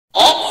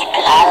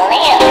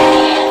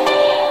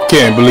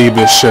Can't believe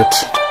this shit.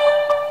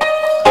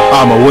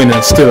 I'm a winner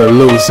and still a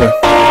loser.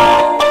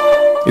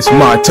 It's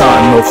my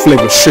time, no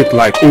flavor shit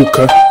like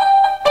Uka.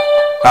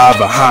 I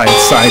have a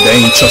hindsight, I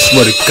ain't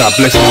trustworthy. God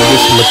bless me with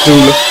this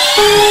medulla.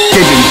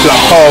 Kid in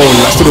black hole,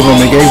 I stood on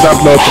the games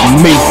I've lost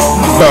to me.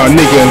 A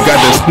nigga and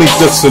got the sneak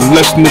just to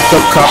let nigga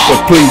cop a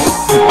plea.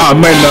 I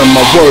man on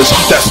my words,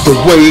 that's the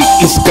way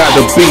it's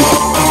gotta be.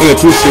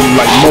 Electricity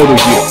like motor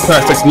gear,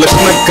 past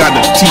lesson I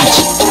gotta teach.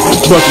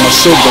 But my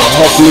sugar,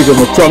 half leader,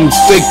 my crumbs,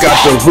 they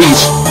gotta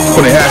reach.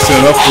 When they has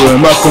enough for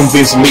them, I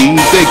convince me,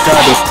 they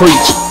gotta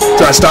preach.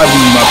 Try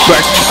starting my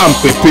back, I'm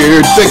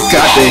prepared, they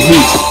got the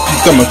heat.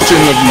 Got my chin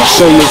of my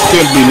shoulders,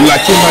 can't be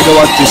like you might go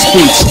out the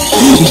streets.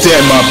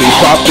 Damn, I'll be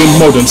popping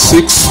more than 6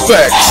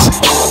 packs.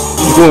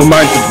 Don't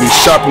mind to be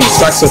shopping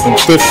sacks up in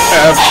 5th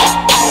Ave.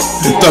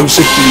 Dumb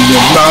shit in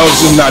your mouths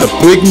and not a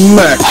Big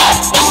Mac.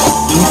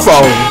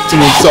 Fall to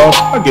me soft,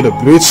 I get a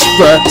bitch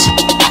scratch.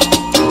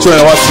 Trying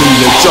to watch in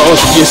your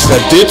jaws, yes I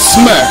did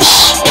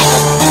smash.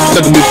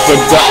 Nothing be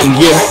forgotten,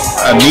 yeah,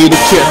 I need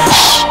a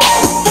cash.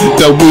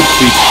 That would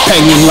be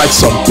hanging like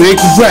some big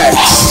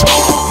rats.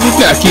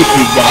 Now keep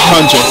it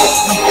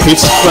 100,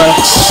 hits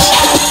facts.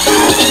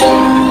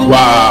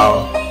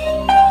 Wow,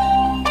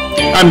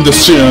 I'm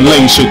just chilling,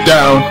 laying shit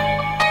down.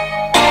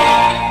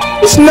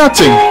 It's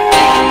nothing,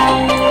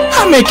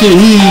 I make it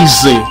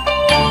easy.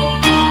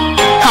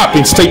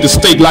 Hopping state to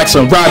state like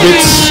some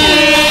rabbits.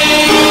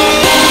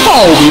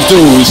 All we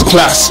do is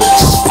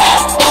classics.